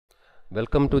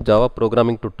Welcome to Java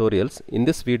programming tutorials. In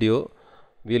this video,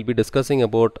 we will be discussing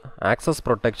about access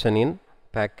protection in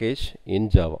package in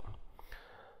Java.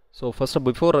 So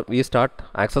before we start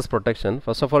access protection,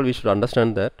 first of all we should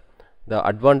understand that the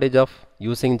advantage of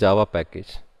using Java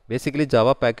package. Basically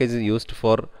Java package is used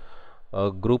for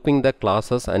grouping the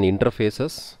classes and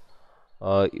interfaces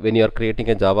when you are creating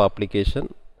a Java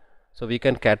application. So we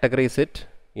can categorize it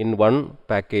in one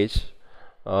package,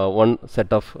 one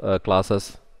set of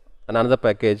classes. Another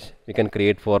package we can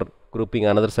create for grouping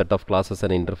another set of classes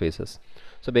and interfaces.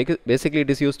 So basically it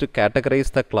is used to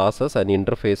categorize the classes and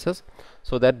interfaces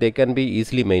so that they can be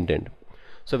easily maintained.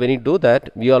 So when you do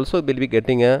that, we also will be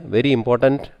getting a very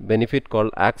important benefit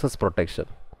called access protection.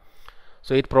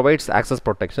 So it provides access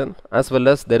protection, as well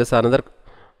as there is another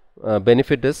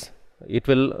benefit is it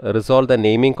will resolve the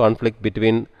naming conflict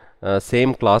between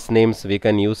same class names. We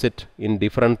can use it in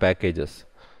different packages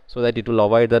so that it will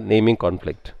avoid the naming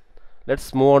conflict.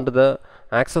 Let's move on to the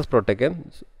access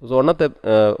protection. So one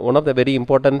of the very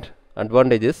important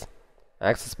advantages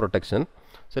access protection.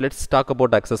 So let's talk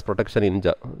about access protection in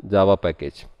Java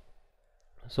package.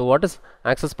 So what is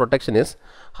access protection is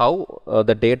how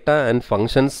the data and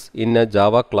functions in a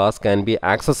Java class can be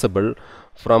accessible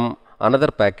from another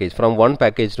package, from one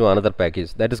package to another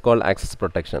package. That is called access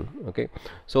protection. Okay.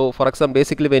 So for example,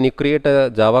 basically when you create a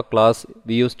Java class,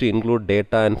 we used to include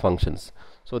data and functions.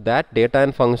 So that data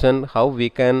and function, how we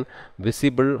can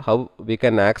visible, how we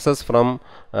can access from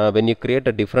when you create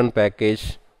a different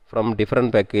package, from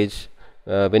different package,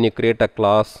 when you create a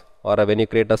class or when you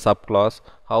create a subclass,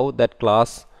 how that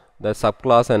class, the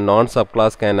subclass and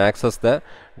non-subclass can access the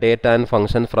data and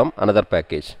function from another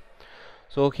package.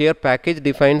 So here package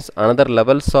defines another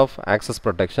levels of access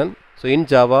protection. So in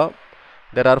Java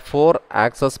there are 4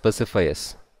 access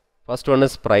specifiers. First one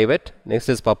is private, next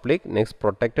is public, next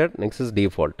protected, next is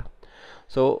default.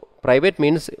 So private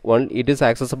means it is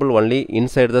accessible only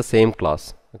inside the same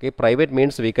class. Okay, private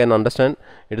means we can understand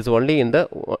it is only in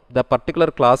the particular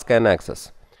class can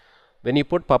access. When you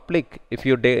put public, if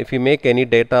you make any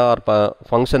data or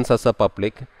functions as a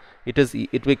public,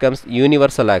 it becomes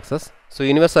universal access. So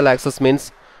universal access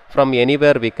means from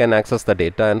anywhere we can access the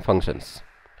data and functions.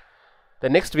 The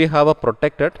next we have a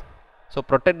protected. So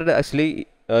protected actually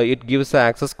it gives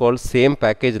access called same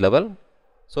package level.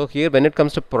 So here when it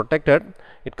comes to protected,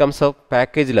 it comes of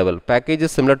package level. Package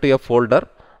is similar to a folder,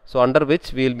 so under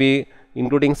which we will be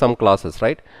including some classes,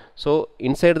 right? So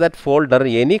inside that folder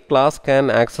any class can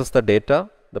access the data,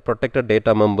 the protected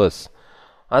data members,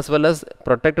 as well as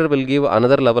protected will give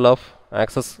another level of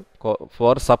access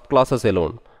for subclasses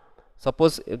alone.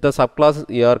 Suppose if the subclass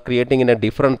you are creating in a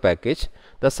different package,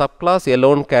 the subclass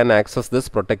alone can access this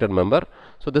protected member.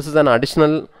 So this is an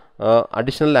additional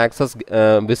access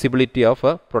visibility of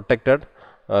a protected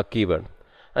keyword.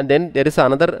 And then there is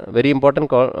another very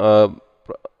important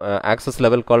access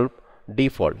level called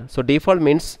default. So default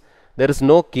means there is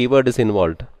no keyword is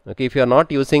involved. Okay, if you are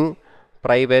not using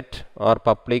private or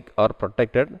public or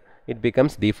protected, it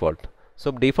becomes default. So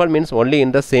default means only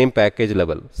in the same package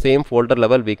level, same folder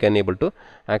level we can able to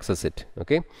access it.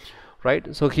 Okay,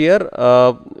 right? So here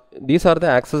these are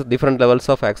the different levels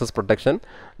of access protection.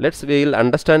 We will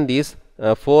understand these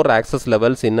 4 access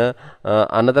levels in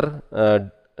another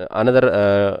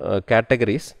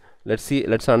categories.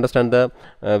 Let's understand the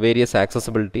various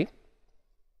accessibility.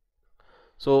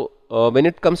 So when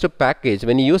it comes to package,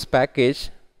 when you use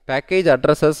package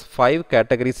addresses 5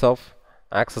 categories of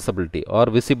accessibility or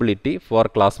visibility for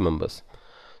class members.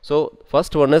 So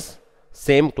first one is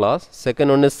same class, second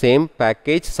one is same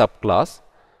package subclass,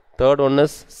 third one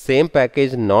is same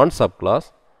package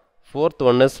non-subclass, fourth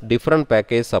one is different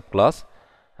package subclass,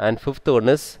 and fifth one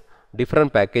is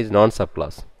different package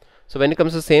non-subclass. So when it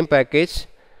comes to same package,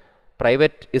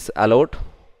 private is allowed,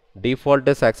 default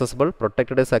is accessible,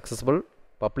 protected is accessible,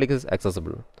 public is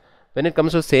accessible. When it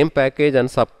comes to same package and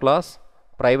subclass,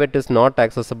 private is not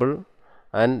accessible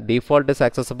and default is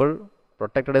accessible,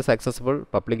 protected is accessible,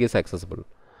 public is accessible.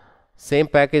 Same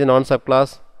package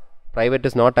non-subclass, private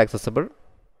is not accessible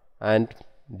and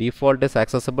default is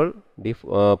accessible,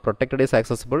 protected is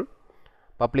accessible,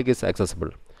 public is accessible.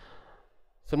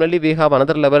 Similarly, we have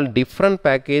another level different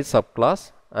package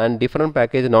subclass and different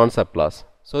package non-subclass.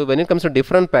 So when it comes to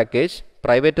different package,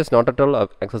 private is not at all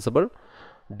accessible,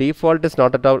 default is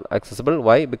not at all accessible.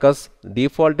 Why? Because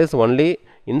default is only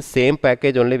in same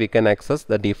package only we can access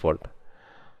the default.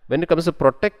 When it comes to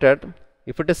protected,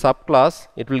 if it is subclass,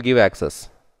 it will give access.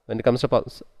 When it comes to,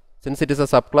 since it is a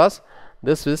subclass,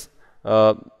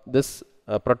 this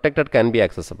protected can be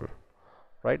accessible,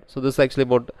 right? So this is actually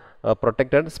about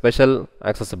protected special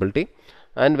accessibility.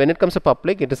 And when it comes to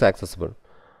public, it is accessible.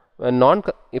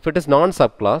 if it is non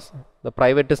subclass, the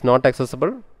private is not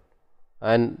accessible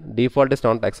and default is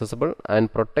not accessible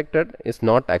and protected is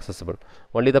not accessible.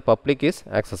 Only the public is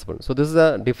accessible. So this is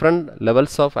the different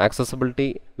levels of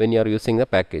accessibility when you are using a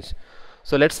package.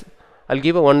 So I'll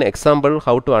give one example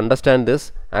how to understand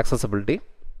this accessibility.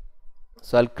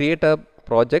 So I'll create a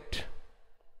project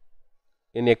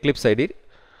in Eclipse IDE.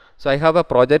 So I have a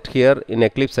project here in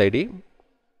Eclipse IDE,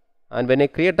 and when I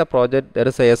create a project, there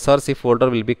is a src folder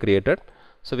will be created.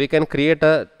 So we can create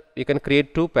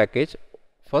two package.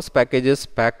 First package is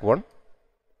pack1,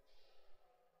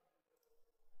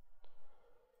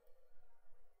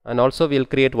 and also we will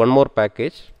create one more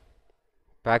package,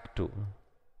 pack2.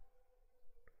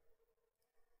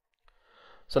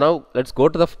 So now let's go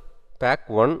to the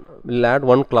pack1. We'll add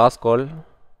one class called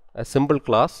a simple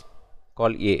class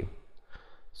called A.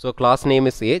 So class name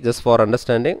is A, just for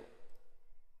understanding.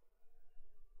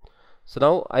 So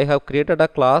now I have created a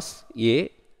class A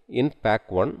in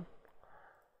pack1.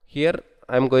 Here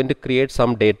I am going to create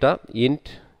some data.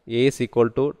 Int A is equal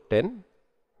to 10,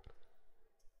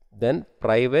 then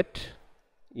private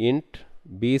int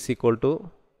B is equal to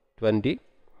 20,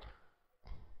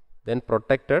 then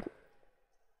protected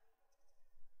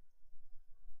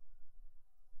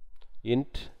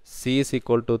int C is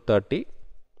equal to 30,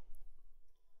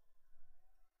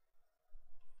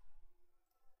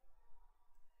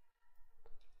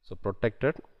 so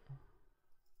protected,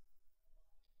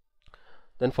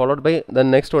 then followed by the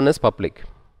next one is public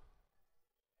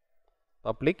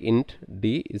int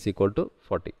D is equal to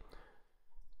 40.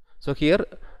 So here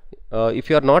if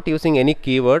you are not using any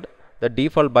keyword, the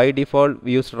default, by default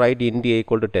we used to write int A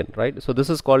equal to 10, right? So this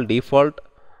is called default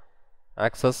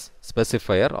access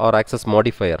specifier or access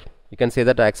modifier. You can say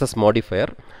that access modifier.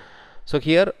 So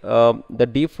here the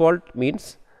default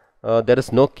means there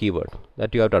is no keyword,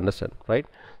 that you have to understand, right?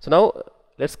 So now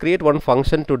let's create one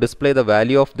function to display the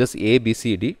value of this A, B,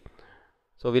 C, D.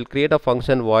 So we'll create a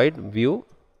function void view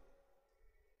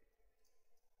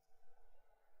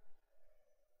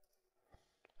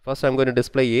first. I'm going to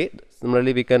display A.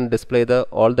 Similarly we can display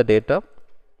all the data.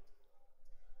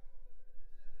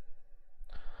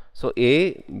 So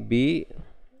A, B,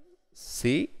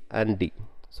 C and D.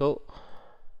 So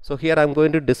here I'm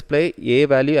going to display A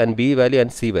value and B value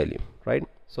and C value, right?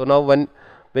 So now when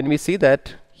we see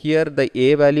that here the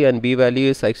A value and B value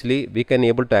is actually we can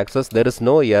able to access, there is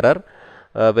no error.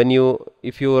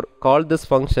 If you call this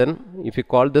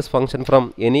function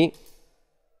from any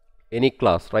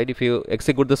class, right? If you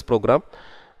execute this program,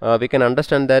 we can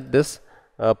understand that this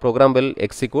program will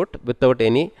execute without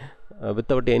any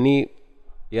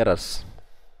errors.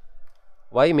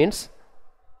 Why means,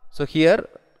 so here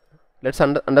let's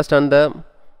understand the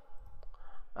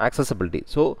accessibility.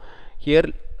 So here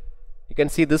you can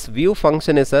see this view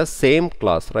function is a same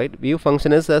class, right? View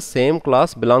function is a same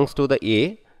class, belongs to the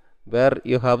A, where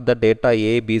you have the data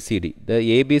A, B, C, D. The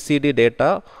A, B, C, D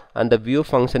data and the view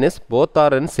function is both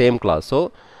are in same class.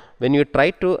 So when you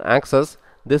try to access,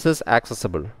 this is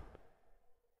accessible.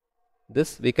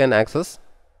 This we can access,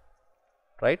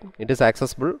 right? It is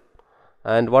accessible.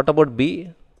 And what about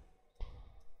B?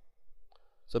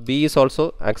 So B is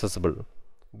also accessible.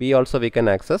 B also we can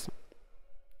access.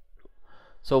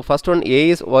 So first one, A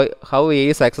is how A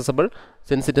is accessible,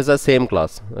 since it is a same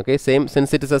class. Okay,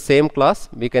 since it is a same class,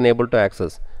 we can able to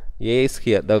access. A is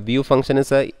here. The view function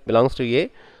is belongs to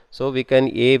A, so we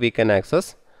can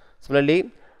access. Similarly,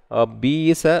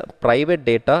 B is a private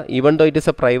data. Even though it is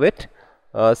a private,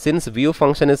 since view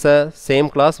function is a same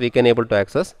class, we can able to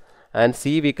access. And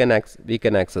C we can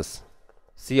access.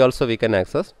 C also we can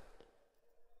access,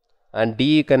 and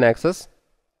D you can access.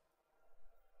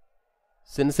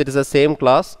 Since it is the same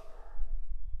class,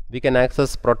 we can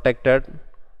access protected,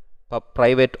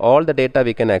 private, all the data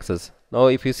we can access. Now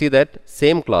if you see that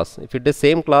same class, if it is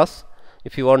same class,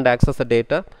 if you want to access the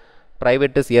data,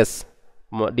 private is yes,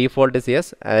 default is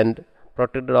yes, and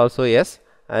protected also yes,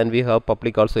 and we have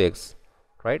public also yes,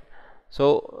 right?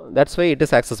 So that's why it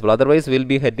is accessible. Otherwise we will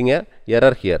be getting a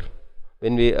error here.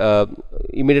 When we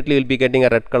immediately will be getting a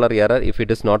red color error if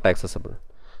it is not accessible.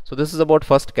 So this is about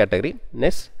first category.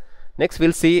 Next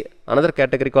we'll see another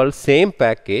category called same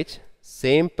package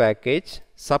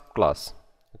subclass.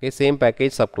 Okay, same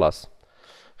package subclass.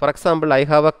 For example, I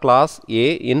have a class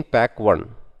A in pack1.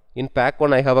 In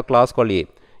pack1 I have a class called A.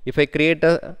 If I create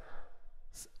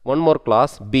one more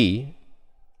class B,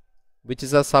 which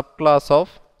is a subclass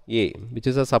of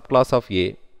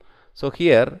A, so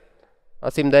here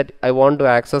assume that I want to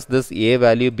access this A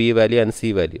value, B value and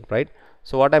C value, right?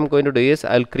 So what I'm going to do is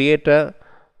I'll create a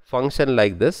function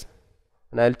like this,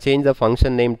 and I'll change the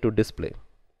function name to display.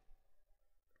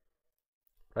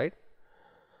 right?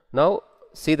 Now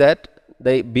see that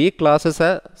the B class is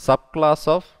a subclass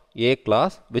of A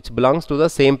class which belongs to the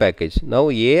same package. Now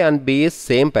A and B is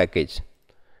same package.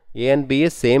 A and B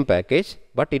is same package,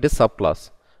 but it is subclass.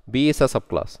 B is a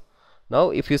subclass. Now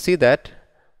if you see that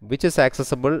which is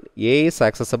accessible, A is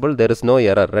accessible, there is no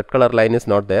error, red color line is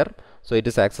not there, so it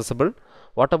is accessible.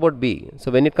 What about B?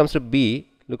 So when it comes to B,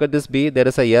 look at this B, there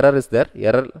is a error is there,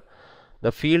 error,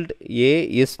 the field A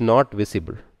is not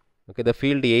visible. Okay, the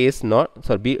field A is not,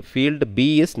 sorry, field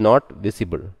B is not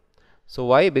visible. So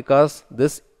why? Because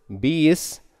this B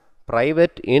is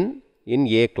private in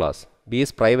A class. B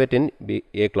is private in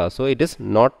A class, so it is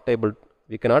not able,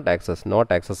 we cannot access,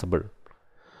 not accessible.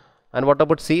 And what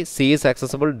about C? C is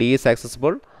accessible, D is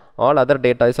accessible, all other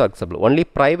data is accessible. Only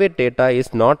private data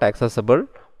is not accessible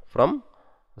from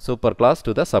superclass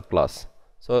to the subclass.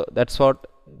 So that's what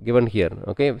given here.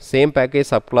 Okay, same package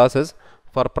subclass is,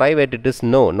 for private it is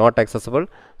no, not accessible,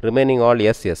 remaining all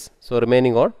yes, yes. So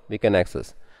remaining all we can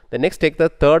access. The next take the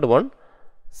third one,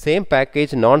 same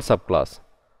package non-subclass.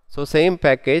 So same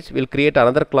package will create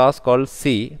another class called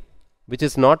C, which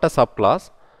is not a subclass.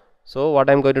 So what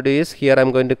I am going to do is, here I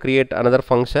am going to create another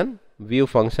function, view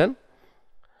function,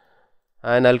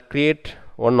 and I will create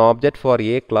one object for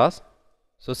A class.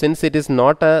 So since it is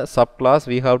not a subclass,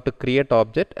 we have to create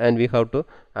object and we have to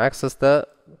access the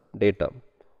data.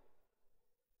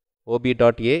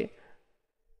 ob.a,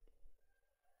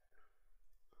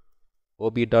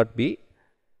 ob.b,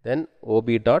 then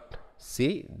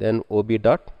ob.c, then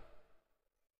ob.d.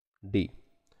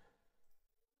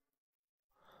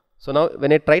 So now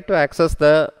when I try to access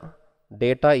the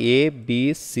data A,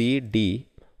 B, C, D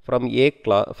from A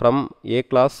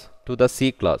class to the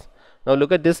C class. Now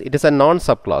look at this, it is a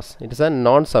non-subclass. It is a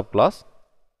non-subclass.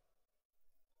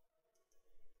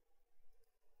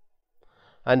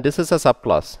 And this is a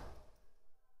subclass.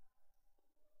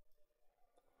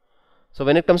 So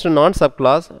when it comes to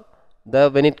non-subclass,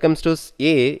 when it comes to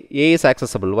A is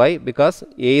accessible. Why? Because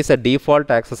A is a default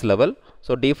access level.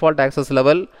 So default access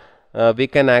level we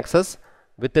can access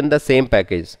within the same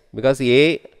package, because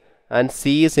A and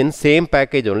C is in same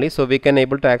package only. So we can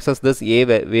able to access this A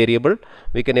variable,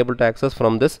 we can able to access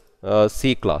from this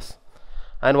C class.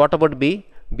 And what about B?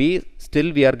 B,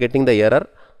 still we are getting the error,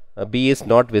 B is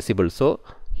not visible. So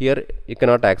here you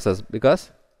cannot access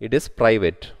because it is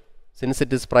private. Since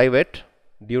it is private,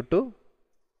 due to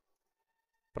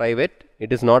private,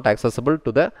 it is not accessible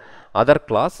to the other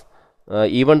class.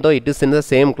 Even though it is in the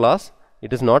same class,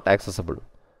 it is not accessible.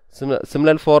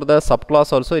 Similar for the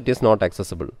subclass also, it is not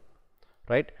accessible,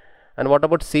 right? And what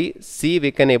about C? C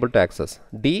we can able to access,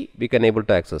 D we can able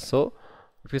to access. So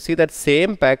if you see that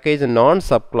same package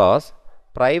non-subclass,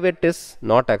 private is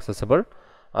not accessible,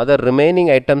 other remaining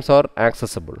items are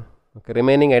accessible. Okay,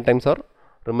 remaining items are,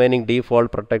 remaining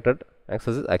default protected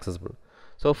access is accessible.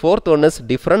 So fourth one is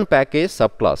different package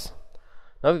subclass.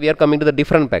 Now we are coming to the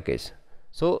different package.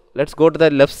 So let's go to the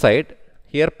left side.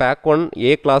 Here pack1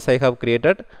 A class I have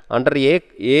created. Under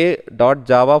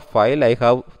a.java file I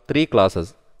have three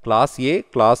classes, class A,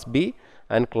 class B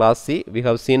and class C. We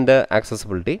have seen the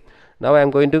accessibility. Now I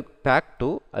am going to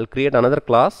pack2, I will create another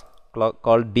class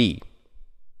called D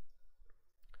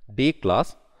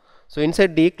class. So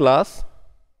inside D class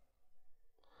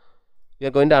we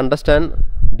are going to understand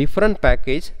different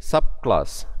package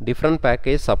subclass.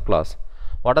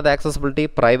 What are the accessibility?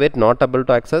 Private, not able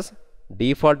to access.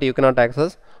 Default you cannot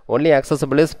access. Only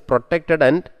accessible is protected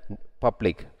and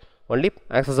public. Only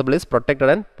accessible is protected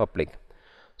and public.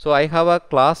 So I have a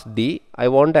class D. I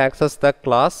want to access the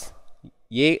class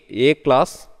A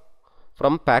class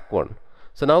from pack1.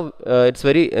 So now it's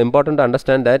very important to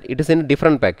understand that it is in a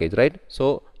different package, right?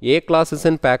 So A class is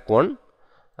in pack1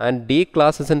 and D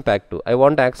class is in pack2. I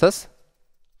want to access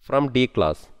from D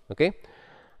class, okay?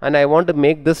 And I want to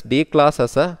make this D class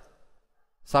as a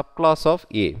subclass of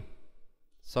A.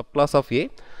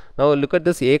 Now look at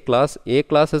this A class. A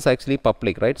class is actually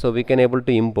public, right? So we can able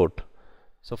to import.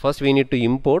 So first we need to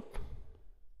import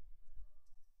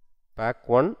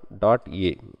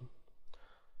pack1.a.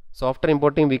 So after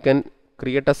importing we can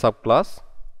create a subclass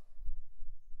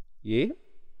A.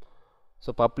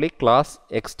 So public class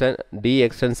extend D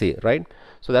extend C, right?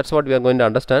 So that's what we are going to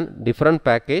understand, different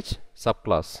package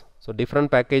subclass. So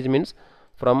different package means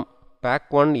from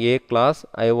pack1 A class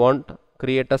I want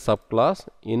create a subclass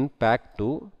in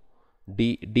pack2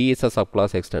 D is a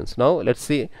subclass extends. Now let's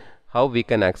see how we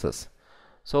can access.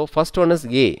 So first one is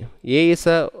A. A is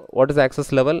a, what is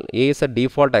access level? A is a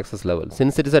default access level.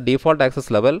 Since it is a default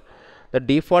access level, the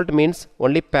default means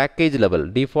only package level.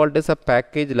 Default is a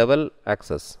package level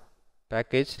access.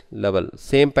 Package level,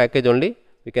 same package only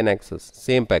we can access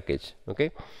same package.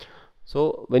 Okay,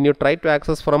 so when you try to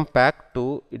access from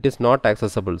pack2, it is not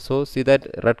accessible. So see that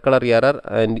red color error,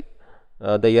 and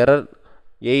the error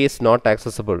A is not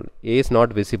accessible, A is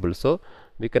not visible, so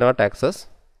we cannot access.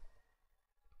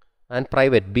 And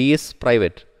private, B is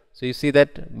private, so you see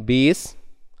that B is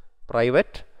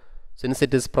private. Since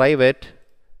it is private,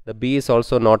 the B is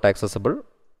also not accessible.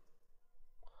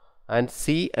 And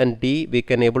C and D we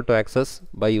can able to access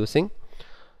by using,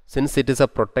 since it is a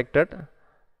protected.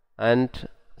 And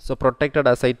so protected,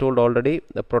 as I told already,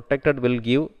 the protected will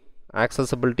give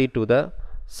accessibility to the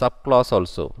subclass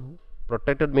also.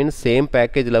 Protected means same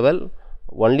package level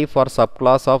only for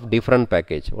subclass of different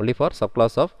package, only for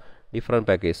subclass of different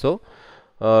package. So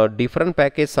different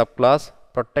package subclass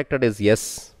protected is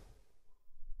yes.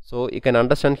 So you can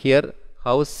understand here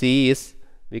how C is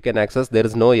we can access. There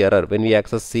is no error when we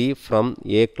access C from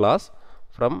A class,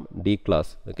 from D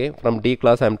class. Okay, from D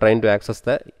class I am trying to access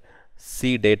the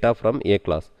C data from A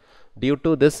class. Due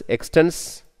to this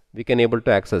extents we can able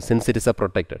to access, since it is a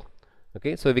protected.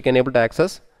 Okay, so we can able to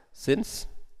access since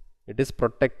it is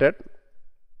protected.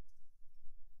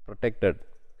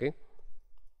 Okay,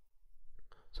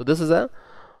 so this is a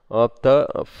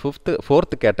the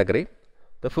fourth category.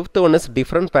 The fifth one is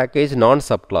different package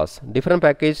non-subclass. Different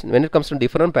package, when it comes to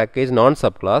different package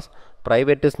non-subclass,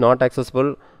 private is not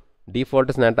accessible, default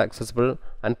is not accessible,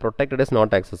 and protected is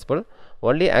not accessible.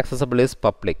 Only accessible is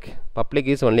public. Public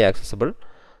is only accessible.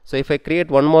 So if I create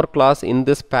one more class in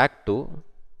this pack2,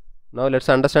 now let's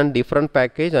understand different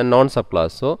package and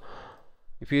non-subclass. So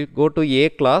if you go to A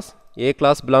class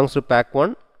belongs to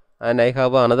pack1, and I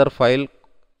have another file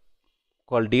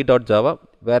called d.java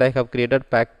where I have created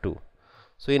pack2.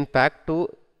 So in pack2,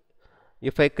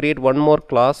 if I create one more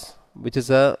class which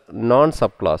is a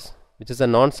non-subclass,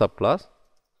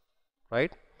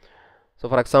 right? So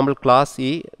for example, class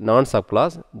E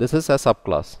non-subclass, this is a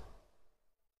subclass.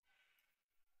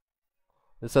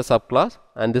 This is a subclass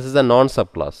and this is a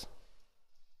non-subclass.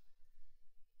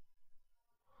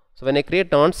 So when I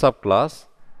create non-subclass,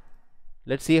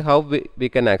 let's see how we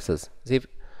can access. See,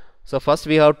 so first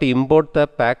we have to import the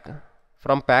pack.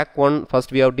 From pack1,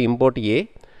 first we have to import A.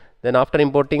 Then after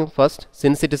importing, first,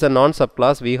 since it is a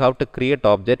non-subclass, we have to create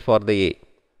object for the A.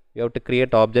 We have to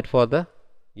create object for the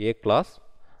A class,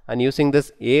 and using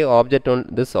this A object,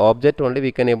 this object only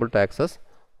we can able to access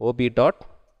ob dot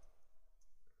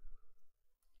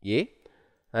A,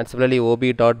 and similarly ob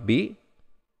dot B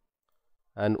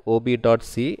and ob dot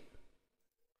C,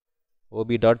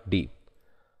 ob dot D.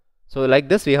 So like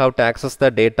this we have to access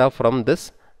the data from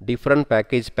this different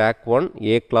package pack1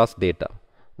 A class data.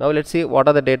 Now let's see what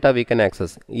are the data we can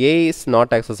access. A is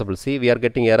not accessible. See, we are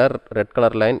getting error, red color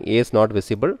line, A is not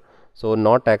visible, so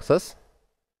not access.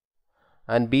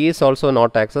 And B is also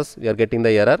not access, we are getting the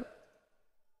error.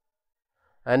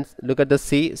 And look at the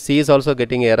C, C is also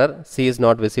getting error, C is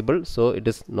not visible, so it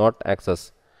is not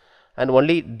access. And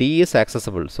only D is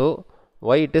accessible. So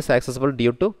why it is accessible?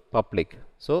 Due to public.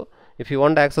 So if you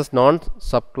want to access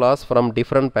non-subclass from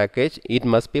different package, it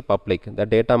must be public. The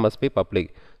data must be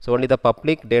public. So only the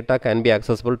public data can be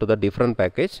accessible to the different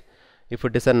package if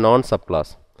it is a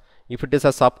non-subclass. If it is a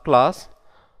subclass,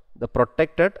 the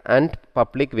protected and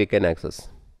public we can access,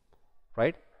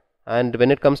 right? And when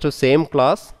it comes to same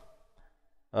class,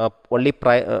 when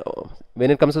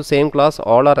it comes to same class,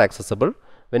 all are accessible.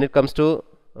 When it comes to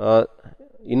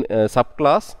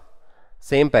subclass,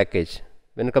 same package.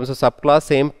 When it comes to subclass,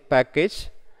 same package,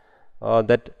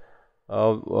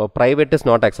 private is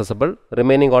not accessible,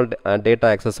 remaining all data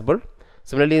accessible.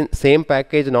 Similarly, same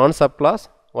package non-subclass,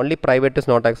 only private is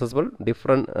not accessible,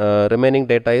 different remaining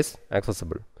data is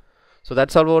accessible. So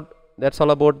that's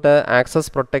all about the access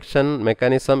protection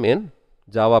mechanism in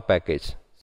Java package.